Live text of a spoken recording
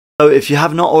So if you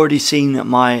have not already seen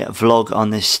my vlog on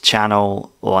this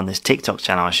channel, or on this TikTok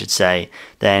channel I should say,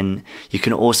 then you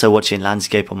can also watch it in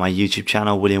landscape on my YouTube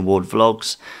channel, William Ward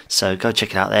Vlogs. So go check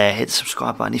it out there, hit the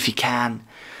subscribe button if you can,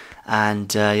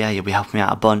 and yeah, you'll be helping me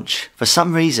out a bunch. For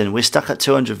some reason we're stuck at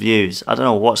 200 views. I don't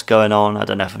know what's going on. I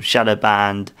don't know if I'm shadow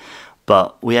banned,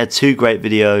 but we had 2 great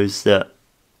videos that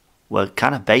were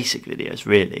kind of basic videos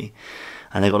really,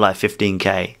 and they got like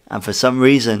 15k, and for some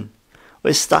reason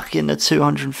we're stuck in the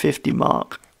 250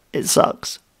 mark. It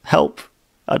sucks. Help.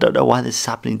 I don't know why this is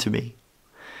happening to me.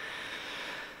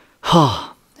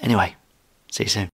 Anyway, see you soon.